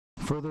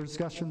Further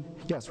discussion?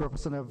 Yes,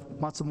 Representative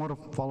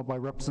Matsumoto, followed by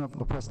Representative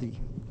Lopresti.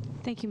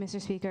 Thank you, Mr.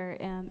 Speaker.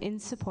 In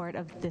support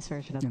of this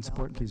version of the In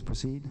support, please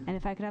proceed. And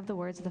if I could have the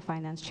words of the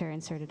Finance Chair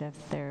inserted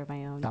if they're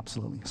my own.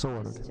 Absolutely. So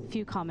ordered. Just a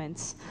few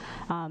comments.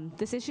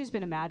 This issue has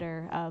been a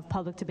matter of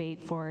public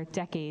debate for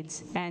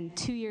decades, and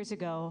 2 years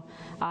ago,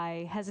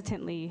 I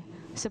hesitantly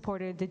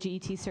supported the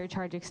GET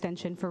surcharge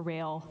extension for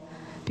rail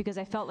because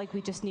I felt like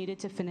we just needed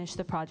to finish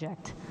the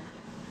project.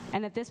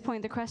 And at this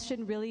point, the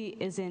question really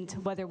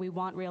isn't whether we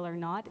want rail or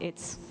not,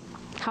 it's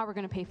how we're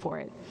going to pay for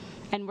it.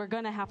 And we're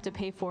going to have to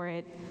pay for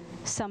it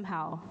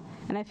somehow.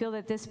 And I feel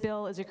that this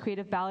bill is a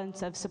creative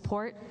balance of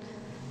support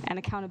and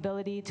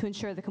accountability to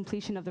ensure the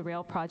completion of the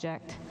rail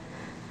project.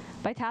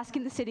 By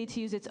tasking the city to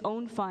use its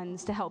own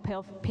funds to help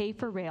pay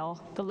for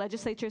rail, the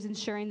legislature is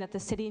ensuring that the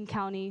city and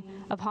county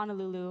of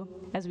Honolulu,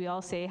 as we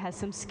all say, has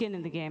some skin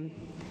in the game.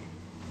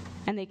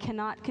 And they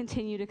cannot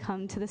continue to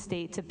come to the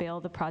state to bail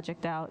the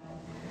project out.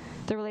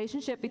 The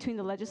relationship between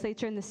the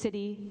legislature and the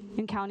city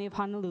and county of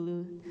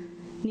Honolulu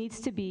needs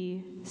to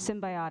be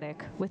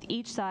symbiotic, with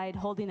each side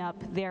holding up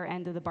their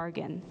end of the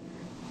bargain.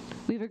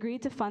 We've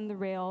agreed to fund the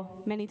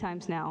rail many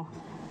times now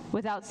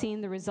without seeing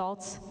the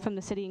results from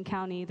the city and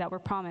county that were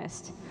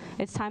promised.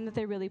 It's time that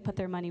they really put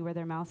their money where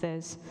their mouth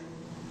is.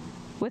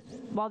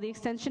 While the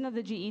extension of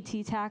the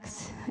GET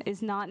tax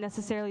is not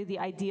necessarily the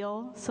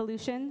ideal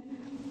solution,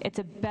 it's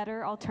a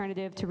better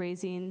alternative to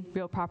raising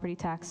real property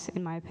tax,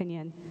 in my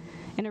opinion.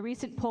 In a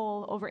recent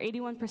poll, over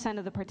 81%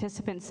 of the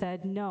participants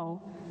said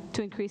no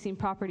to increasing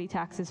property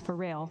taxes for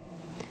rail.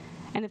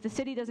 And if the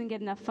city doesn't get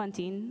enough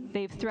funding,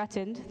 they've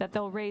threatened that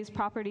they'll raise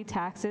property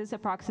taxes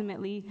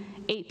approximately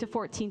 8 to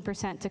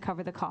 14% to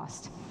cover the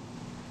cost.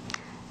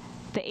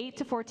 The 8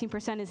 to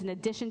 14% is in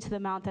addition to the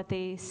amount that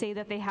they say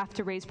that they have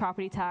to raise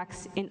property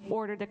tax in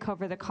order to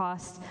cover the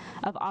cost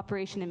of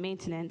operation and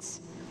maintenance,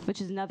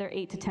 which is another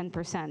 8 to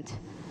 10%.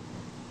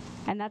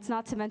 And that's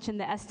not to mention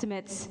the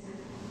estimates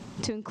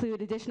to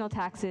include additional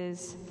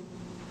taxes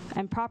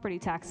and property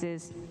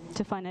taxes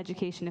to fund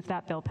education if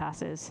that bill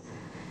passes.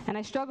 And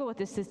I struggle with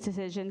this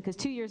decision because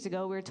 2 years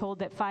ago we were told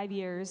that 5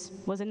 years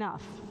was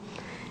enough.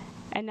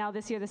 And now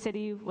this year the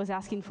city was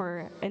asking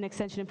for an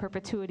extension in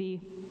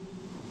perpetuity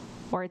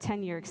or a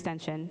 10-year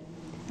extension.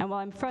 And while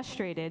I'm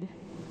frustrated,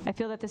 I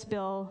feel that this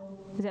bill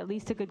is at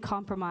least a good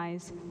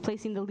compromise,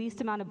 placing the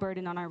least amount of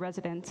burden on our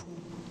residents.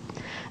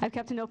 I've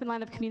kept an open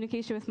line of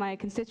communication with my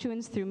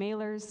constituents through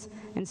mailers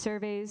and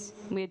surveys.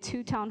 We had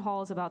 2 town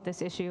halls about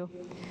this issue.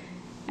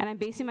 And I'm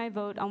basing my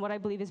vote on what I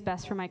believe is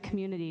best for my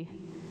community.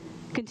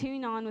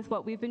 Continuing on with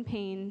what we've been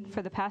paying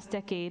for the past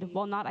decade,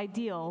 while not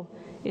ideal,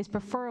 is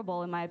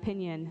preferable, in my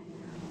opinion,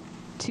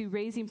 to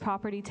raising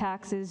property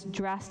taxes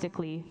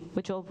drastically,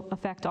 which will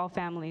affect all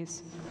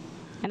families.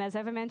 And as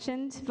I've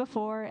mentioned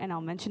before, and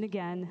I'll mention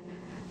again,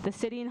 the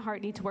city and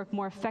Hart need to work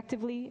more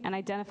effectively and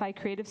identify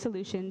creative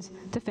solutions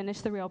to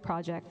finish the rail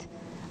project,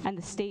 and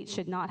the state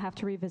should not have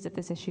to revisit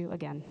this issue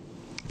again.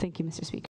 Thank you, Mr. Speaker.